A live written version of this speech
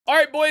All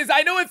right, boys,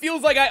 I know it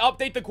feels like I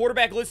update the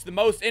quarterback list the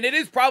most, and it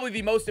is probably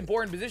the most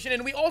important position,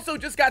 and we also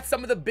just got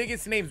some of the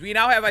biggest names. We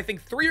now have, I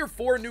think, 3 or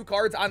 4 new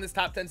cards on this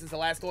top 10 since the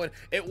last one.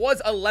 It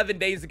was 11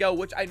 days ago,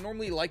 which I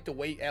normally like to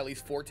wait at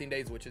least 14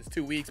 days, which is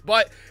 2 weeks,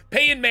 but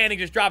Peyton Manning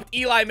just dropped.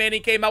 Eli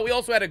Manning came out. We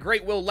also had a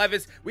great Will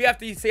Levis. We have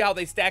to see how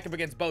they stack up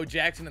against Bo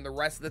Jackson and the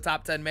rest of the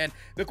top 10, man.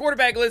 The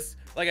quarterback list,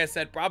 like I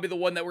said, probably the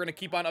one that we're going to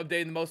keep on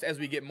updating the most as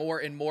we get more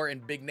and more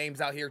and big names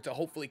out here to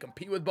hopefully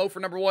compete with Bo for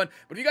number 1.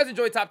 But if you guys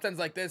enjoy top 10s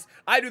like this,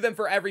 I do them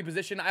for every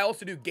position. I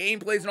also do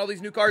gameplays and all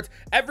these new cards.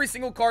 Every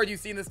single card you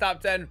see in this top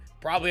 10,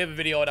 probably have a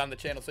video on the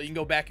channel, so you can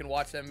go back and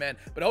watch them, man.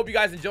 But I hope you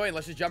guys enjoy, and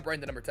let's just jump right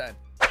into number 10.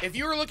 If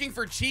you were looking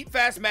for cheap,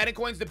 fast Madden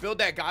coins to build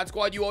that God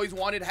Squad you always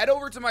wanted, head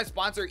over to my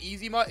sponsor,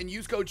 EasyMut, and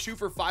use code SHOE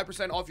for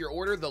 5% off your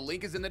order. The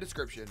link is in the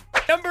description.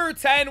 Number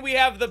 10, we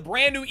have the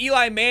brand new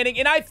Eli Manning,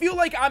 and I feel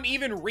like I'm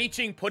even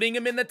reaching putting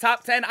him in the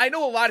top 10. I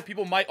know a lot of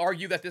people might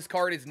argue that this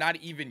card is not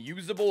even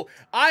usable.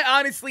 I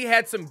honestly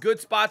had some good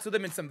spots with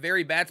him and some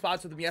very bad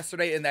spots with him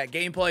yesterday in that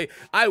gameplay.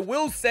 I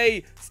will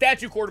say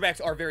statue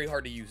quarterbacks are very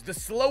hard to use. The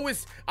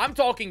slowest, I'm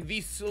talking the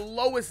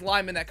slowest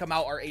linemen that come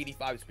out are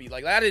 85 speed.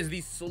 Like, that is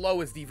the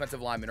slowest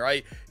defensive lineman,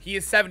 right? He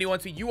is 71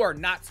 speed. You are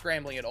not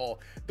scrambling at all.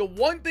 The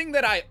one thing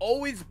that I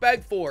always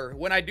beg for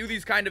when I do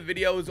these kind of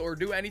videos or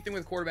do anything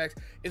with quarterbacks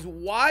is,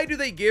 why do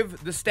they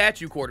give the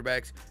statue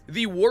quarterbacks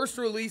the worst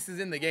releases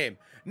in the game?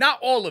 Not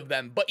all of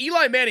them, but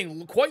Eli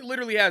Manning quite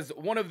literally has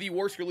one of the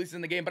worst releases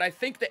in the game, but I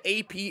think the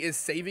AP is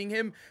saving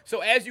him.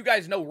 So as you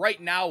guys know, right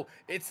now,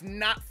 it's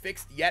not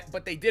fixed yet,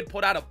 but they did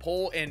put out a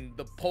poll, and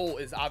the poll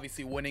is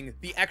obviously winning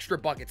the extra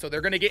bucket. So they're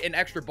going to get an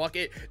extra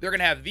bucket. They're going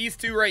to have these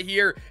 2 right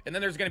here, and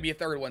then there's going to be a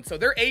third one. So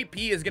their AP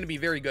is going to be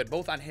very good,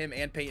 both on him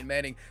and Peyton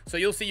Manning. So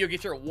you'll see you'll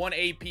get your 1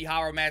 AP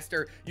Power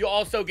Master. You'll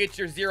also get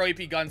your 0 AP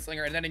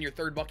Gunslinger, and then in your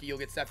third bucket, you'll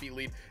get Seth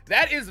Lead.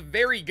 That is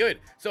very good.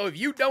 So if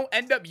you don't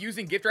end up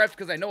using gift wraps,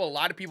 because I know a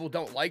lot of people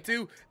don't like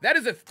to, that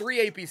is a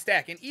 3 AP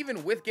stack, and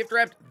even with gift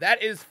wrapped,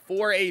 that is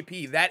 4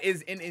 AP. That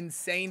is an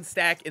insane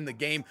stack in the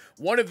game,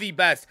 one of the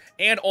best.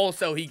 And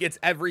also, he gets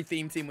every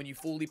theme team when you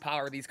fully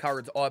power these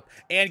cards up,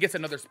 and gets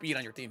another speed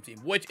on your theme team,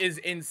 which is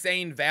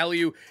insane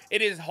value.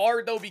 It is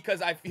hard though,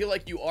 because I feel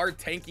like you are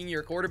tanking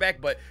your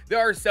quarterback, but there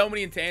are so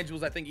many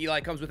intangibles I think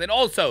Eli comes with, and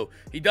also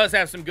he does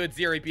have some good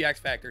 0 AP X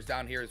factors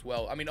down here as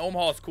well. I mean,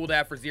 Omaha is cool to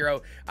have for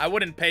 0. I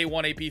wouldn't pay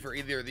 1 AP for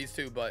either of these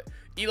 2, but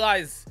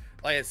Eli's,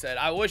 like I said,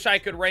 I wish I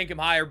could rank him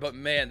higher, but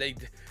man, they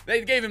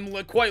gave him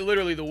quite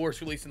literally the worst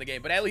release in the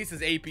game. But at least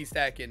his AP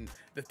stack and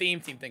the theme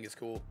team thing is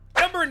cool.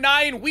 Number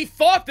 9, we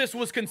thought this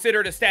was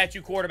considered a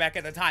statue quarterback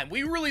at the time.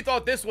 We really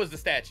thought this was the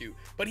statue,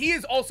 but he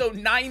is also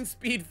 9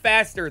 speed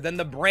faster than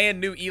the brand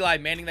new Eli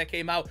Manning that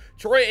came out.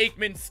 Troy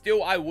Aikman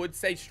still, I would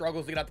say,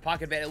 struggles to get out the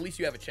pocket, but at least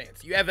you have a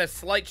chance. You have a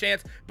slight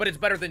chance, but it's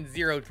better than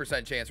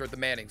 0% chance with the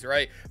Mannings,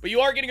 right? But you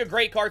are getting a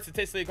great card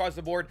statistically across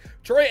the board.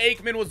 Troy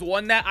Aikman was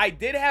one that I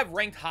did have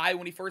ranked high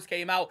when he first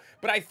came out,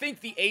 but I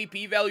think the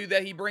AP value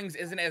that he brings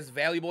isn't as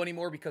valuable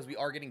anymore, because we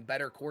are getting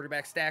better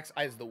quarterback stacks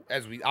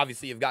as we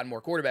obviously have gotten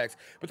more quarterbacks.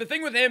 But the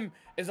thing with him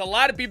is, a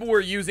lot of people were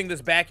using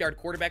this backyard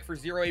quarterback for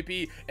 0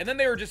 AP, and then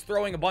they were just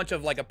throwing a bunch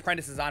of like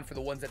apprentices on for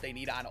the ones that they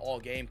need on all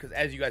game, because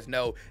as you guys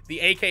know, the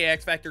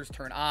AKX factors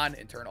turn on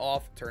and turn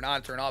off, turn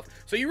on, turn off.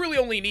 So you really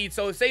only need,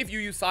 so say if you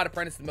use slot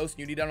apprentice the most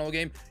you need on all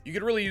game, you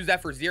could really use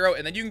that for 0,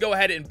 and then you can go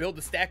ahead and build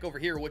the stack over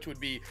here, which would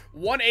be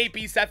 1 AP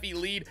Seffi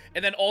Lead,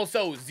 and then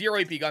also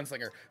 0 AP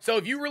Gunslinger. So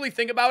if you really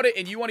think about it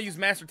and you want to use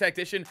Master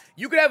Tactician,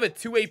 you could have a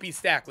 2 AP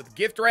stack with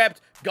Gift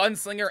Wrapped,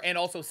 Gunslinger, and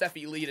also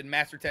Seffi Lead and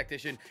Master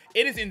Tactician.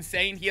 It is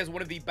insane. He has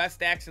one of the best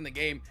stacks in the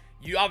game.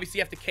 You obviously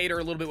have to cater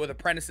a little bit with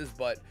apprentices,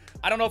 but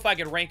I don't know if I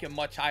could rank him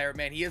much higher,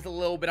 man. He is a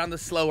little bit on the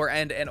slower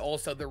end, and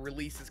also the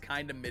release is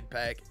kind of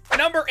mid-pack.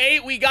 Number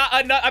 8, we got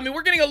another, I mean,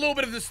 we're getting a little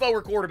bit of the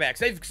slower quarterbacks.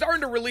 They've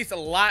started to release a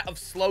lot of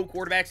slow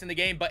quarterbacks in the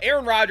game, but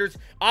Aaron Rodgers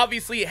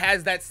obviously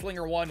has that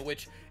Slinger 1,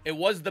 which it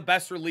was the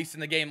best release in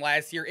the game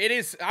last year. It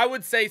is, I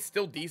would say,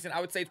 still decent. I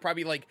would say it's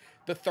probably like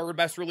the 3rd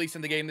best release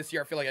in the game this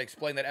year. I feel like I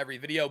explain that every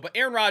video, but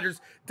Aaron Rodgers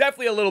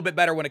definitely a little bit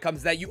better when it comes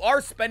to that. You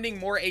are spending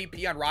more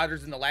AP on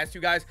Rodgers than the last 2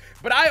 guys,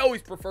 but I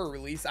always prefer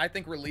release. I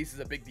think release is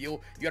a big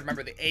deal. You gotta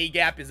remember the A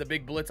gap is a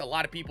big blitz. A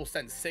lot of people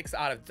send 6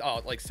 out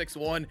of like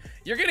 6-1.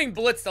 You're getting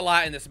blitzed a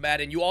lot in this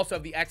Madden. You also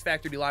have the X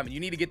Factor D lineman. You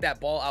need to get that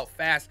ball out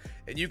fast,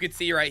 and you can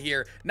see right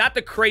here, not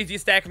the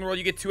craziest stack in the world.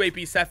 You get 2 AP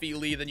Seffi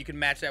Lee, then you can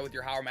match that with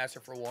your Power Master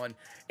for 1.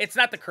 It's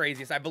not the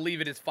craziest. I believe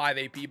it is 5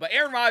 AP, but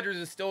Aaron Rodgers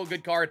is still a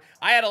good card.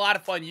 I had a lot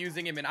of fun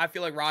using him, and I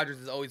feel like Rodgers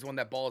is always one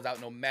that balls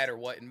out no matter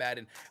what in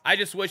Madden. I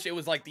just wish it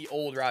was like the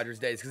old Rodgers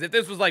days, because if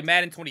this was like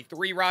Madden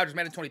 23 Rodgers,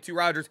 Madden 22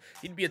 Rodgers,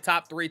 he'd be a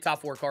top 3,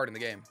 top 4 card in the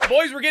game.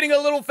 Boys, we're getting a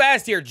little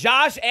fast here.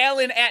 Josh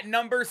Allen at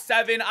number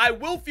 7. I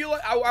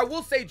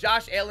will say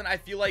Josh Allen, I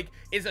feel like,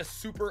 is a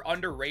super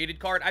underrated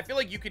card. I feel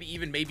like you could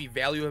even maybe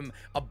value him him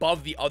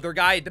above the other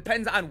guy. It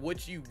depends on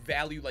what you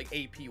value, like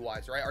AP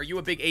wise, right? Are you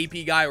a big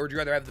AP guy, or would you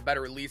rather have the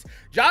better release?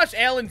 Josh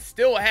Allen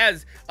still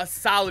has a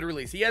solid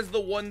release. He has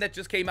the one that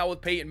just came out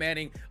with Peyton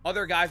Manning.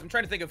 Other guys, I'm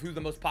trying to think of who's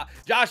the most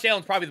Josh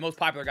Allen's probably the most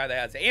popular guy that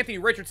has it. Anthony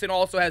Richardson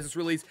also has this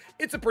release.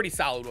 It's a pretty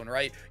solid one,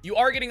 right? You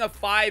are getting a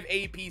 5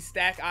 AP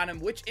stack on him,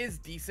 which is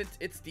decent.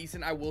 It's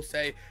decent, I will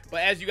say.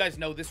 But as you guys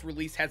know, this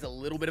release has a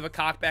little bit of a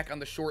cockback on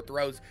the short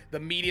throws. The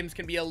mediums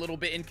can be a little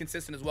bit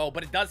inconsistent as well,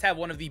 but it does have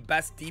one of the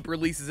best deep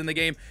releases in the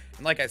game.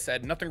 And like I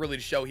said, nothing really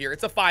to show here.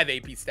 It's a 5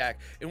 AP stack.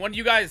 And when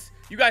you guys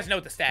know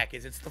what the stack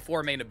is. It's the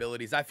 4 main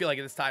abilities. I feel like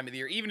at this time of the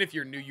year, even if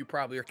you're new, you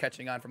probably are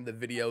catching on from the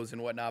videos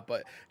and whatnot.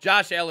 But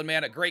Josh Allen,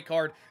 man, a great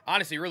card.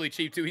 Honestly, really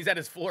cheap too. He's at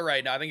his floor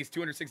right now. I think he's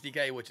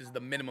 260K, which is the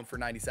minimum for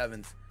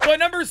 97s. So at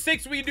number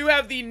 6, we do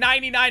have the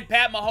 99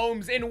 Pat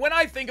Mahomes. And when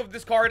I think of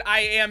this card,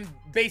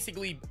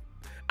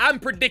 I'm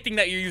predicting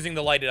that you're using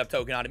the lighted up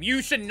token on him.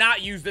 You should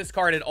not use this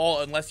card at all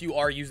unless you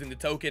are using the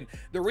token.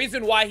 The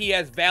reason why he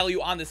has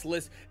value on this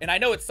list, and I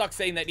know it sucks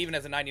saying that even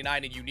as a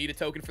 99 and you need a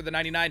token for the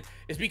 99,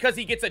 is because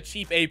he gets a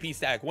cheap AP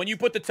stack. When you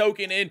put the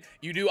token in,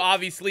 you do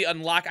obviously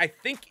unlock, I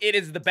think it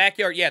is the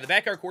backyard, yeah, the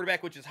backyard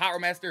quarterback, which is Hot Rod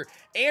Master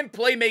and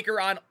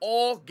Playmaker on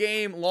all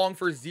game long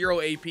for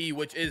 0 AP,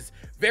 which is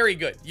very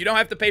good. You don't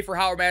have to pay for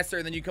Hot Rod Master,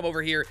 and then you come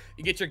over here,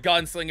 you get your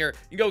Gunslinger,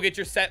 you go get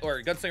your set,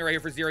 or Gunslinger right here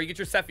for 0, you get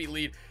your set feet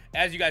lead.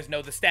 As you guys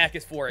know, the stack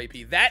is 4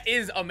 AP. That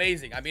is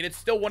amazing. I mean, it's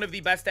still one of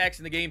the best stacks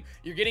in the game.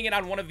 You're getting it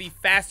on one of the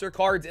faster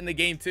cards in the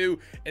game, too.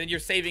 And then you're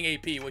saving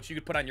AP, which you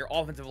could put on your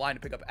offensive line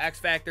to pick up X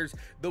factors.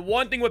 The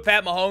one thing with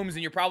Pat Mahomes,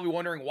 and you're probably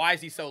wondering, why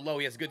is he so low?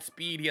 He has good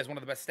speed. He has one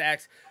of the best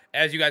stacks.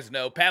 As you guys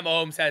know, Pat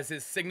Mahomes has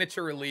his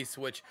signature release,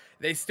 which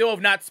they still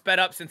have not sped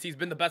up since he's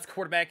been the best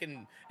quarterback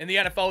in the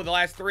NFL the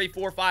last 3,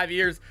 4, 5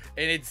 years.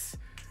 And it's...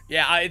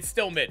 yeah, it's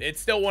still mid.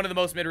 It's still one of the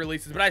most mid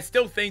releases, but I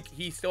still think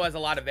he still has a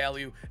lot of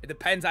value. It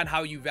depends on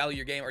how you value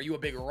your game. Are you a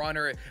big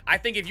runner? I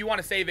think if you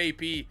want to save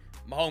AP,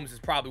 Mahomes is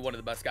probably one of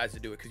the best guys to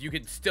do it because you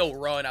can still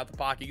run out the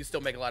pocket. You can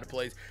still make a lot of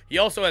plays. He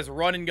also has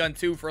run and gun,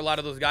 too, for a lot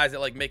of those guys that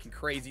like making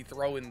crazy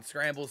throwing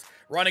scrambles.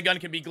 Run and gun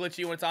can be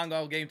glitchy when it's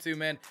ongoing game, too,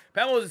 man.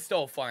 Pat Mahomes is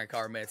still a fine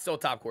card, man. It's still a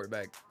top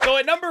quarterback. So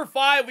at number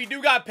 5, we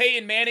do got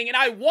Peyton Manning, and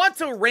I want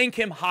to rank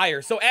him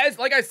higher. So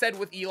like I said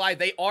with Eli,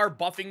 they are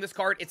buffing this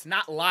card. It's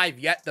not live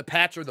yet. The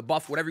patch or the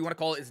buff, whatever you want to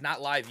call it, is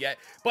not live yet.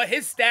 But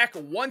his stack,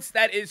 once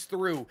that is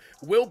through,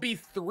 will be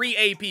 3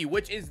 AP,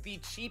 which is the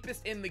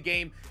cheapest in the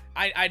game.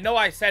 I know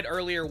I said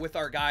earlier with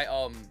our guy,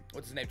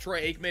 what's his name,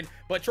 Troy Aikman,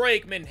 but Troy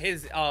Aikman,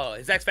 his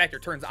X Factor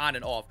turns on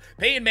and off.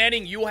 Peyton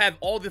Manning, you will have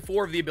all the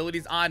 4 of the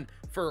abilities on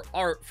for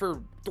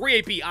 3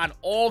 AP on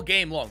all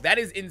game long. That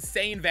is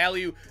insane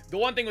value. The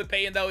one thing with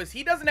Peyton, though, is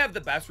he doesn't have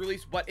the best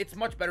release, but it's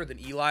much better than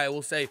Eli, I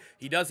will say.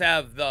 He does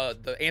have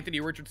the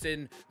Anthony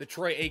Richardson, the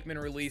Troy Aikman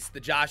release, the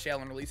Josh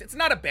Allen release. It's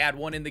not a bad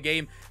one in the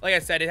game. Like I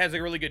said, it has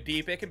a really good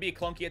deep. It can be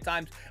clunky at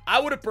times. I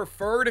would have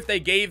preferred if they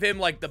gave him,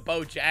 like, the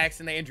Bo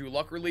Jackson, the Andrew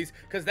Luck release,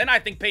 because then I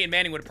think Peyton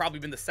Manning would have probably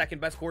been the 2nd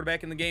best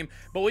quarterback in the game.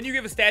 But when you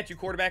give a statue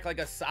quarterback like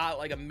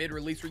a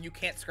mid-release where you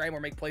can't scramble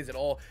or make plays at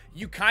all,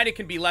 you kind of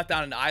can be left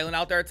on an island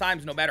out there at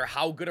times, no matter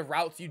how good of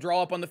routes you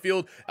draw up on the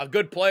field. A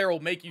good player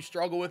will make you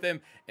struggle with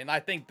him. And I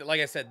think that,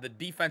 like I said, the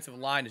defensive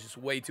line is just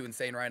way too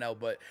insane right now.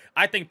 But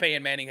I think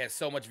Peyton Manning has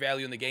so much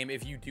value in the game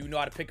if you do know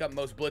how to pick up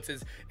most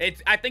blitzes.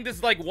 I think this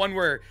is like one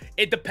where,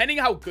 depending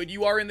how good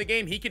you are in the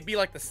game, he could be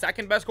like the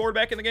 2nd best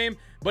quarterback in the game.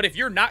 But if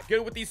you're not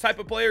good with these type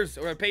of players,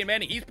 or Peyton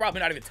Manning, he's probably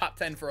not even top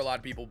 10 for a lot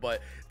of people.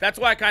 But that's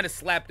why I kind of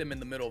slapped him in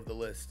the middle of the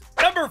list.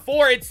 Number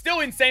 4, it's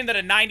still insane that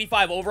a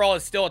 95 overall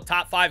is still a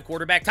top 5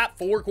 quarterback, top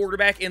 4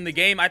 quarterback in the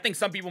game. I think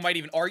some people might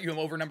even argue him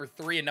over number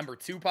 3 and number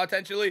 2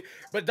 potentially.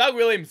 But Doug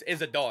Williams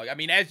is a dog. I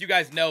mean, as you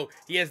guys know,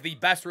 he has the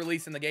best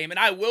release in the game. And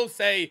I will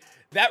say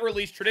that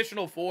release,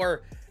 traditional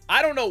 4,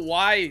 I don't know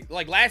why.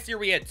 Like last year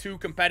we had 2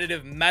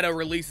 competitive meta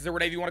releases or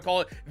whatever you want to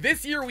call it.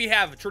 This year we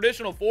have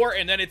traditional 4,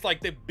 and then it's like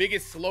the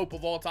biggest slope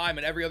of all time,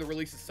 and every other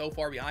release is so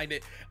far behind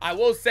it. I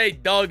will say,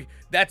 Doug,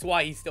 that's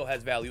why he still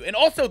has value. And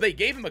also, they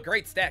gave him a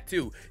great stack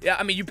too. Yeah,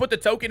 I mean, you put the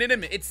token in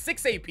him, it's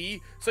 6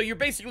 AP, so you're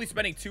basically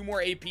spending 2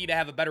 more AP to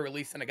have a better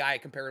release than a guy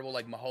comparable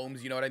like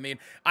Mahomes, you know what I mean?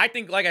 I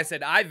think, like I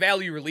said, I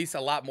value release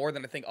a lot more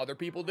than I think other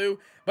people do.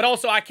 But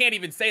also, I can't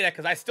even say that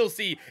because I still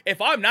see,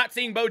 if I'm not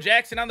seeing Bo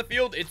Jackson on the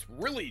field, it's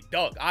really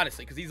Doug,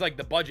 honestly, because he's like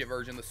the budget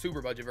version, the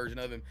super budget version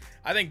of him.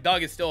 I think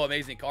Doug is still an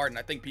amazing card, and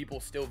I think people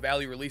still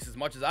value release as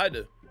much as I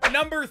do.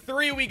 Number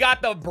 3, we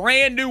got the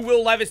brand new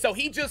Will Levis. So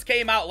he just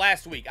came out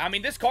last week. I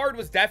mean, this card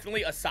was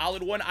definitely a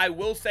solid one. I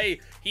will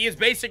say he is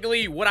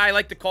basically what I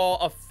like to call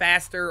a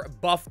faster,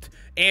 buffed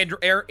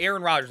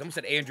Aaron Rodgers. I almost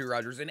said Andrew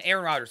Rodgers and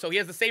Aaron Rodgers. So he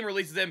has the same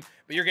release as him,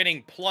 but you're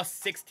getting plus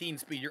 16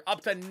 speed. You're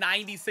up to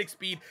 96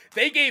 speed.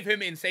 They gave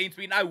him insane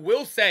speed. And I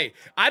will say,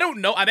 I don't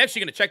know. I'm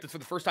actually going to check this for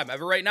the first time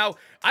ever right now.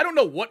 I don't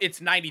know what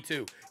it's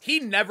 92. He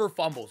never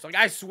fumbles. Like,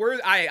 I swear,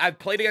 I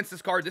played against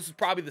this card. This is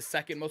probably the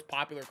 2nd most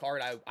popular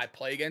card I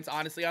play against,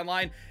 honestly. honestly,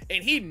 online,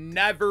 and he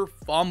never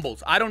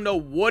fumbles. I don't know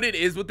what it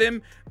is with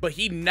him, but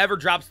he never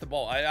drops the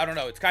ball. I don't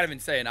know. It's kind of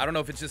insane. I don't know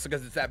if it's just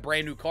because it's that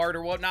brand new card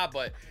or whatnot,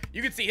 but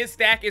you can see his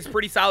stack is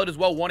pretty solid as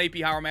well. 1 AP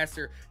Howard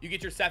Master. You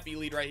get your Ceph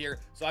lead right here.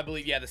 So I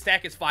believe, yeah, the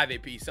stack is 5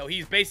 AP. So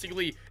he's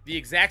basically the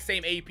exact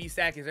same AP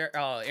stack as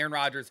Aaron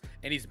Rodgers,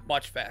 and he's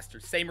much faster.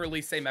 Same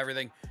release, same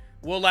everything.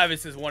 Will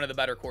Levis is one of the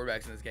better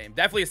quarterbacks in this game.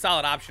 Definitely a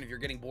solid option if you're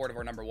getting bored of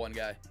our #1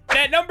 guy.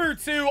 And at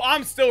 #2,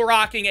 I'm still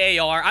rocking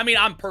AR. I mean,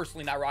 I'm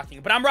personally not rocking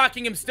him, but I'm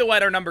rocking him still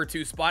at our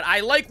 #2 spot. I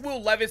like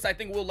Will Levis. I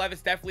think Will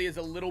Levis definitely is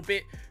a little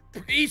bit...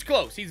 He's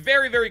close. He's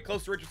very, very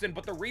close to Richardson.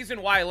 But the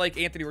reason why I like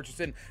Anthony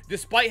Richardson,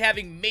 despite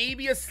having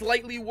maybe a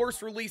slightly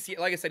worse release,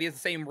 like I said, he has the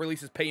same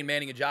release as Peyton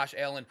Manning and Josh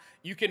Allen.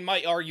 You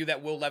might argue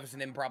that Will Levis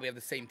and him probably have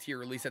the same tier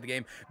release at the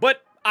game.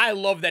 But I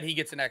love that he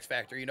gets an X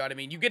factor. You know what I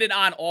mean? You get it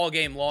on all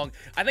game long.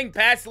 I think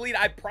pass lead,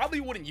 I probably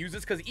wouldn't use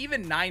this because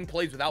even 9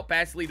 plays without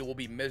pass lead, it will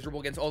be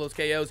miserable against all those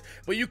KOs.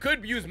 But you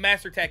could use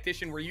Master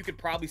Tactician where you could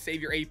probably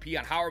save your AP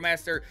on Howard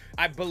Master.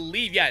 I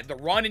believe, yeah, the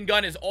run and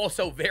gun is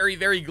also very,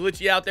 very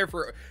glitchy out there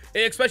for,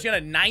 especially on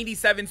a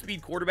 97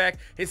 speed quarterback.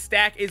 His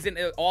stack isn't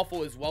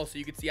awful as well. So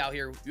you can see out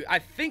here, I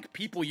think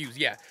people use,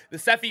 yeah, the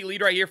Ceph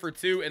lead right here for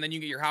 2, and then you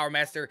get your Howard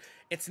Master.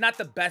 It's not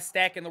the best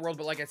stack in the world,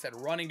 but like I said,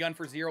 run and gun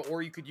for 0,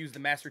 or you could use the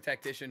Master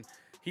Tactician.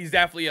 He's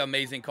definitely an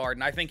amazing card,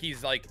 and I think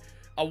he's like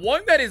a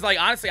one that is like,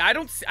 honestly,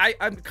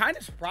 I'm kind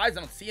of surprised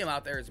I don't see him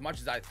out there as much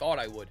as I thought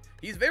I would.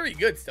 He's very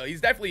good still. He's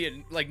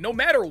definitely, like, no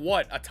matter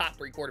what, a top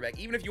 3 quarterback,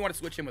 even if you want to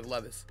switch him with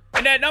Levis.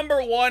 And at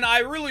 #1, I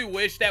really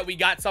wish that we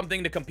got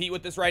something to compete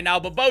with this right now,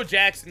 but Bo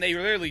Jackson, they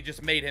literally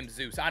just made him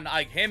Zeus. On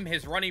like him,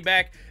 his running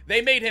back,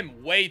 they made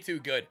him way too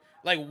good.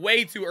 Like,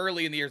 way too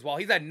early in the year as well.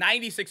 He's at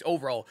 96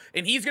 overall,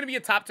 and he's going to be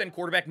a top 10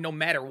 quarterback no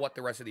matter what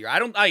the rest of the year. I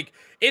don't, like,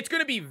 it's going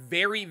to be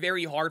very,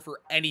 very hard for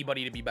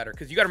anybody to be better,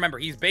 because you got to remember,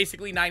 he's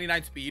basically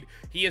 99 speed.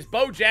 He is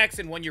Bo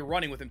Jackson when you're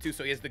running with him, too,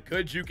 so he has the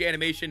good juke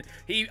animation.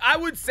 I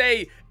would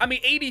say, I mean,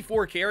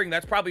 84 carrying,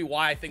 that's probably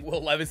why I think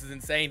Will Levis is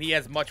insane. He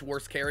has much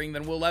worse carrying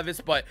than Will Levis,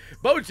 but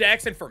Bo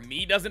Jackson, for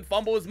me, doesn't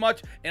fumble as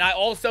much, and I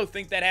also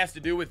think that has to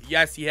do with,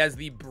 yes, he has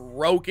the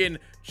broken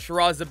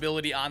Truz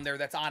ability on there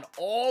that's on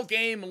all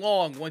game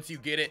long once you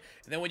get it.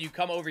 And then when you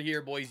come over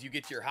here, boys, you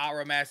get your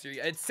Howard Master.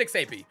 It's 6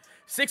 AP.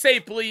 6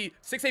 AP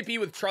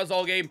with Truz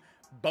all game.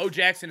 Bo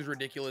Jackson is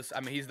ridiculous. I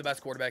mean, he's the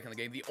best quarterback in the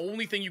game. The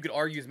only thing you could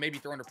argue is maybe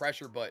throw under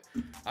pressure, but,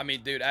 I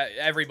mean, dude,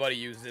 everybody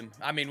uses him.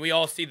 I mean, we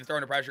all see the throw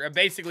under pressure. And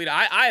basically,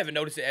 I haven't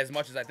noticed it as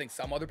much as I think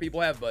some other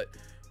people have, but...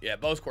 yeah,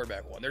 Bo's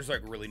quarterback 1. There's,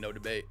 like, really no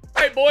debate.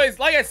 All right, boys,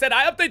 like I said,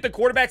 I update the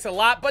quarterbacks a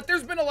lot, but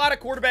there's been a lot of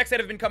quarterbacks that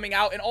have been coming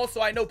out, and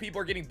also I know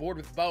people are getting bored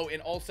with Bo, and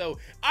also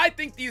I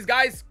think these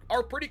guys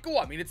are pretty cool.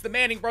 I mean, it's the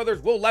Manning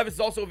brothers. Will Levis is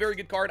also a very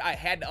good card. I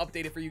had to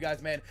update it for you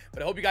guys, man,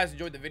 but I hope you guys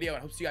enjoyed the video, and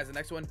I hope to see you guys in the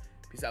next one.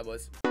 Peace out,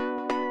 boys.